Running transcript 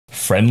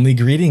Friendly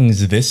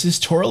greetings, this is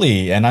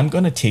Torley, and I'm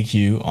going to take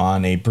you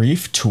on a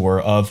brief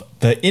tour of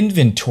the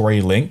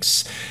inventory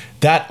links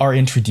that are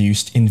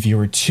introduced in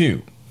Viewer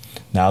 2.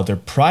 Now, their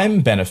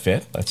prime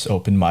benefit, let's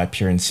open my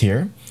appearance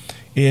here,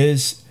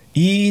 is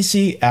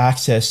easy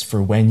access for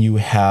when you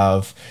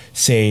have,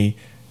 say,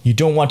 you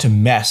don't want to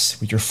mess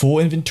with your full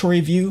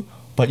inventory view,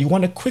 but you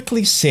want to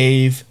quickly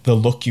save the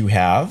look you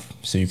have.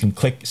 So you can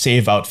click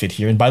Save Outfit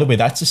here. And by the way,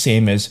 that's the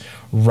same as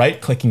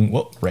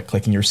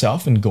right-clicking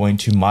yourself and going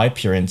to My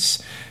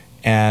Appearance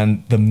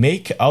and the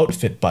Make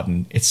Outfit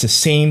button. It's the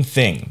same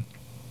thing.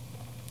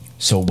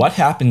 So what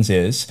happens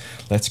is,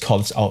 let's call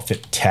this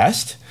outfit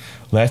Test.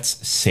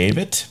 Let's save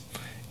it.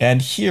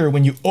 And here,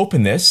 when you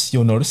open this,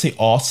 you'll notice they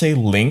all say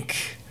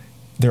link.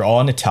 They're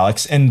all in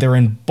italics and they're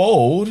in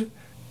bold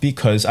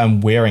because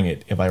I'm wearing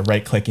it. If I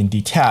right click and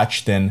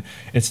detach, then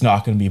it's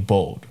not going to be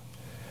bold.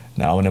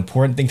 Now, an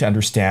important thing to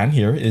understand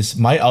here is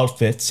My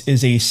Outfits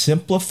is a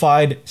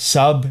simplified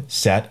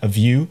subset, a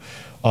view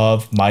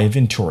of my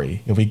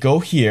inventory. If we go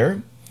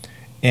here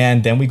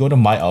and then we go to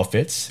My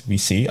Outfits, we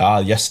see,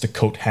 yes, the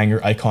coat hanger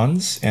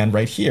icons. And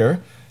right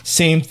here,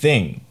 same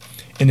thing.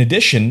 In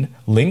addition,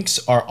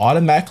 links are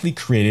automatically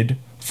created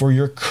for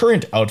your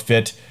current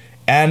outfit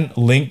and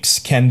links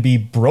can be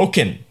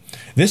broken.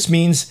 This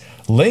means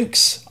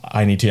links,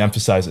 I need to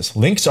emphasize this,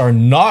 links are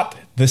not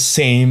the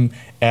same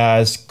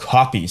as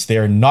copies. They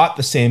are not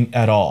the same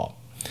at all.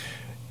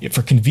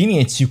 For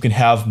convenience, you can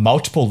have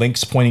multiple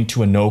links pointing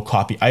to a no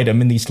copy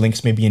item, and these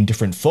links may be in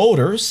different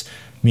folders,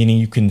 meaning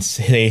you can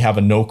say have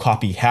a no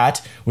copy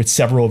hat with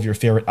several of your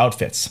favorite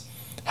outfits.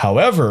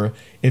 However,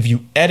 if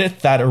you edit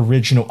that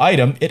original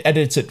item, it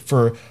edits it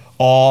for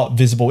all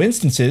visible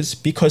instances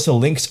because the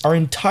links are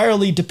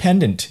entirely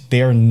dependent.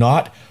 They are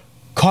not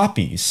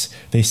copies.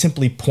 They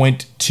simply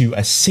point to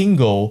a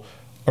single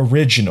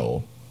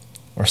original,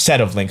 or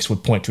set of links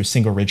would point to a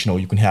single original.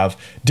 You can have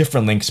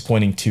different links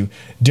pointing to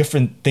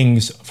different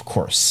things, of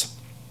course.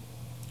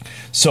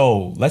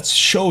 So let's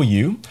show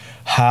you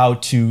how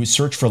to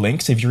search for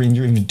links. If you're in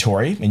your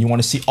inventory and you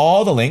want to see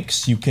all the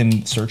links, you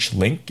can search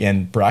link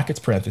and brackets,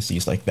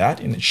 parentheses like that,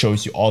 and it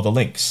shows you all the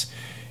links.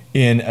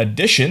 In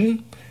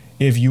addition,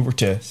 if you were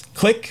to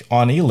click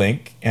on a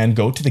link and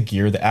go to the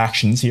gear, the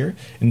actions here,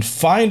 and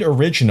find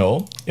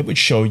original, it would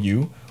show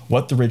you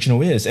what the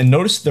original is. And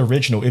notice the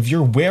original, if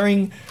you're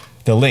wearing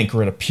the link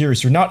or it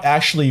appears, you're not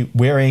actually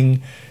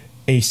wearing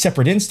a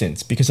separate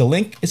instance because a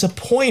link is a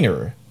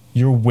pointer.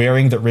 You're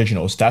wearing the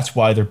originals. That's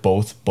why they're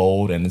both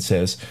bold and it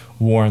says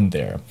worn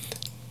there.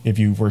 If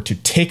you were to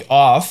take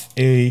off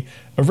an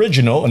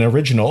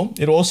original,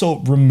 it'll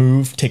also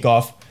take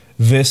off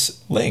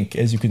this link.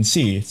 As you can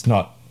see, it's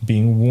not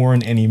being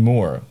worn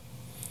anymore.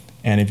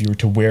 And if you were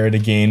to wear it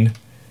again,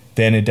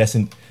 then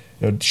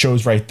it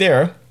shows right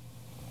there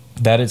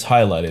that it's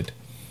highlighted.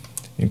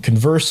 And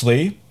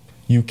conversely,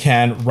 you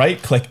can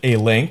right click a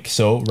link.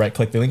 So right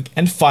click the link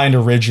and find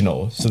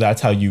original. So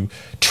that's how you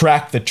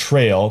track the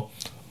trail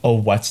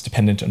of what's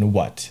dependent on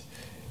what.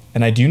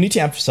 And I do need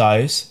to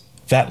emphasize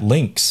that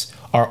links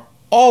are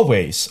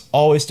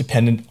always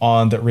dependent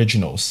on the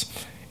originals.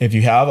 If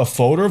you have a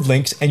folder of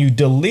links and you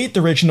delete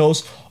the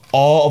originals,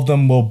 all of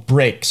them will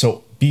break.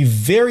 So be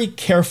very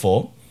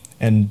careful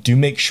and do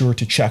make sure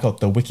to check out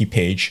the wiki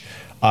page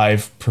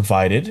I've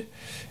provided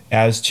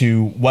as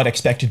to what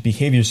expected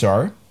behaviors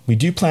are. We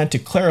do plan to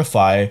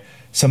clarify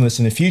some of this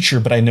in the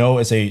future, but I know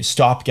as a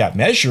stopgap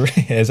measure,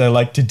 as I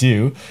like to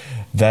do,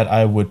 that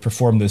I would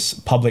perform this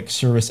public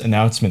service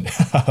announcement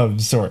of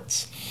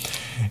sorts.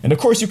 And of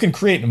course, you can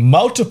create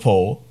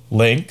multiple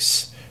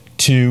links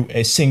to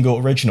a single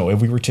original.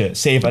 If we were to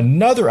save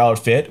another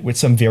outfit with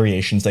some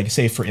variations, like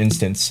say for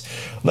instance,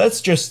 let's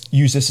just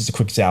use this as a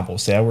quick example.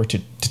 Say I were to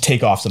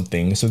take off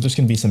something. So there's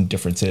gonna be some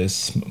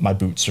differences. My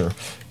boots are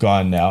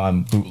gone now,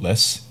 I'm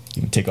bootless.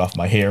 You can take off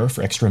my hair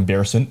for extra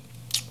embarrassment.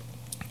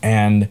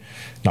 And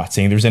not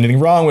saying there's anything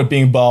wrong with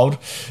being bald.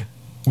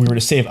 We were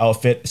to save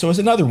outfit. So as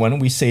another one,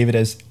 we save it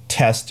as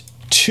test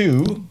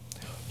 2.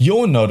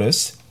 You'll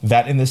notice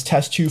that in this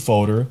test 2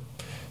 folder,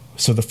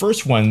 so the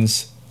first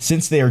ones,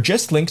 since they are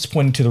just links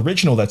pointing to the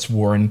original that's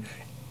worn,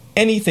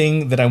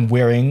 anything that I'm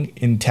wearing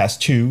in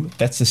test 2,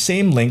 that's the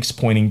same links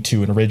pointing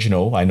to an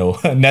original. I know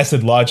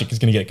nested logic is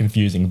going to get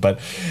confusing,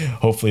 but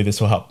hopefully this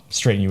will help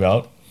straighten you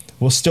out.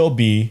 Will still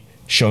be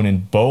shown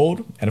in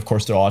bold, and of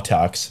course they're all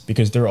italics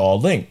because they're all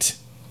linked.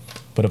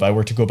 But if I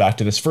were to go back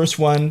to this first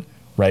one,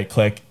 right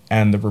click,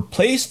 and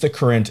replace the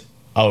current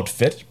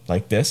outfit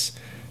like this,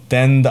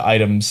 then the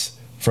items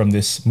from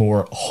this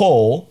more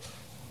whole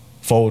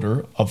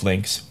folder of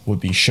links would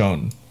be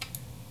shown.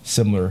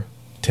 Similar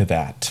to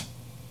that.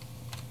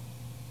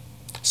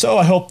 So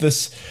I hope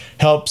this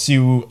helps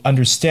you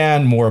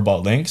understand more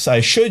about links.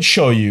 I should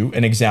show you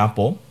an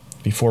example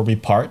before we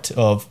part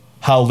of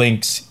how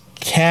links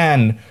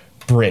can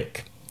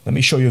break. Let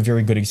me show you a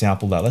very good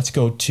example now. Let's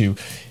go to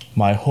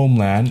my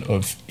homeland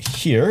of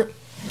here.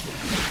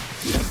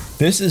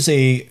 This is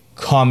a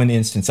common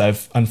instance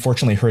I've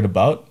unfortunately heard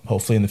about.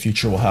 Hopefully in the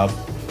future we'll have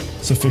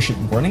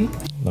sufficient warning.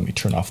 Let me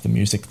turn off the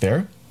music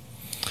there.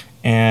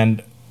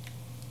 And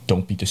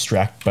don't be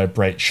distracted by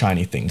bright,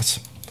 shiny things.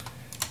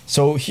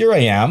 So here I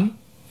am.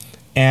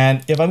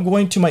 And if I'm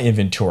going to my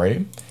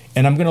inventory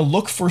and I'm going to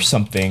look for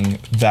something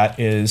that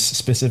is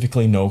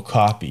specifically no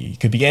copy, it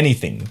could be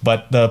anything.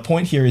 But the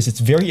point here is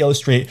it's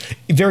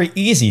very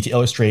easy to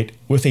illustrate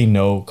with a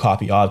no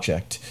copy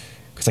object,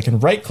 because I can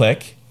right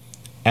click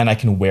and I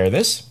can wear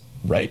this,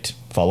 right?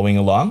 Following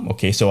along.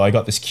 Okay, so I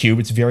got this cube.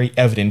 It's very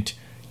evident.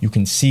 You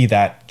can see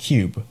that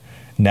cube.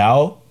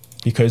 Now,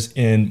 because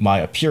in my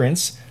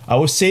appearance, I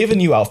will save a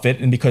new outfit,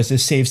 and because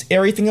this saves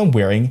everything I'm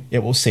wearing, it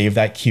will save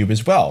that cube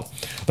as well.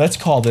 Let's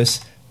call this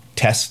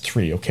test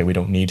 3. Okay, we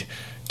don't need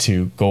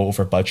to go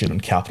over budget on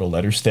capital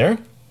letters there.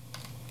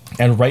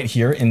 And right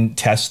here in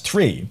test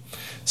 3.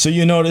 So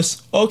you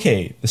notice,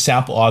 okay, the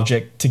sample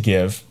object to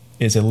give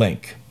is a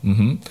link.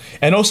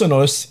 And also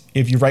notice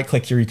if you right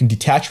click here, you can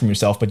detach from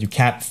yourself, but you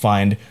can't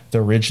find the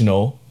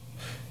original.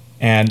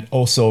 And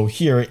also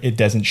here, it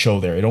doesn't show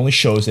there. It only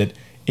shows it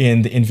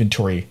in the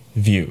inventory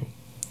view.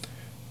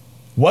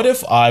 What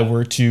if I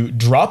were to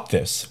drop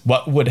this?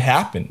 What would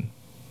happen?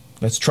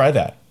 Let's try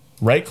that.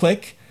 Right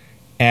click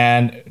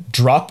and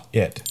drop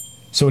it.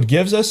 So it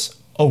gives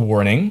us a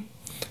warning.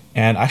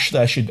 And actually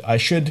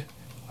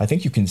I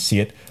think you can see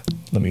it.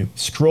 Let me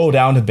scroll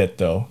down a bit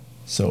though.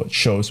 So it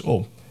shows,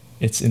 oh,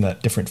 it's in a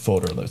different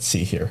folder. Let's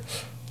see here.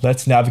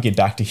 Let's navigate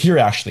back to here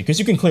actually, because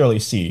you can clearly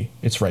see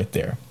it's right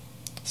there.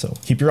 So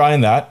keep your eye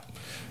on that.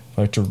 If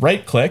I were to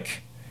right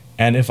click,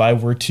 and if I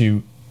were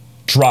to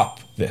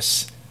drop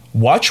this,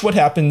 watch what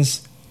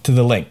happens to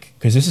the link,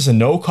 because this is a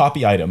no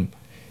copy item.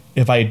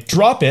 If I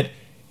drop it,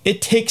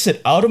 it takes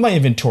it out of my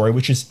inventory,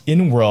 which is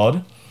in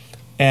world.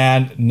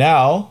 And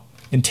now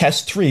in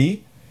test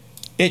 3,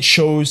 it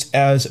shows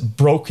as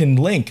broken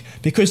link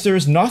because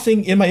there's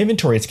nothing in my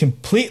inventory. It's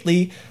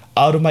completely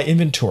out of my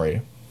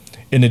inventory.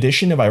 In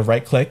addition, if I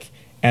right click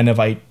and if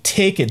I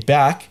take it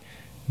back,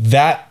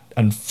 that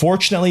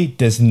unfortunately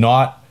does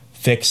not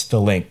fix the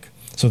link.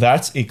 So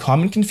that's a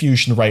common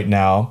confusion right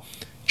now.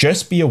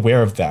 Just be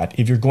aware of that.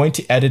 If you're going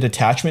to edit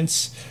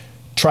attachments,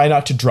 try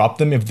not to drop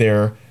them if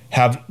they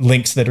have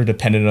links that are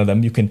dependent on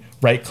them. You can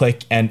right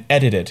click and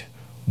edit it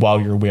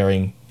while you're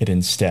wearing it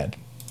instead.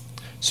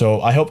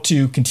 So I hope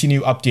to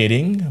continue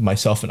updating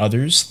myself and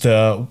others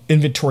the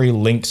inventory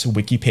links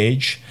wiki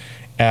page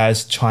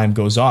as time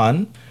goes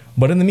on.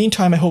 But in the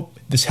meantime, I hope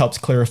this helps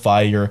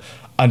clarify your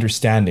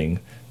understanding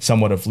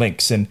somewhat of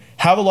links, and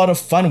have a lot of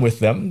fun with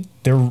them.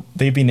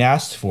 They've been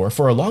asked for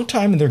a long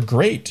time, and they're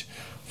great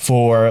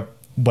for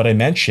what I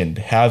mentioned,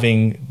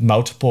 having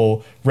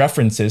multiple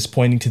references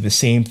pointing to the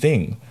same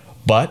thing.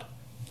 But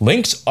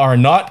links are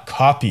not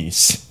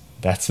copies.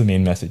 That's the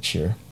main message here.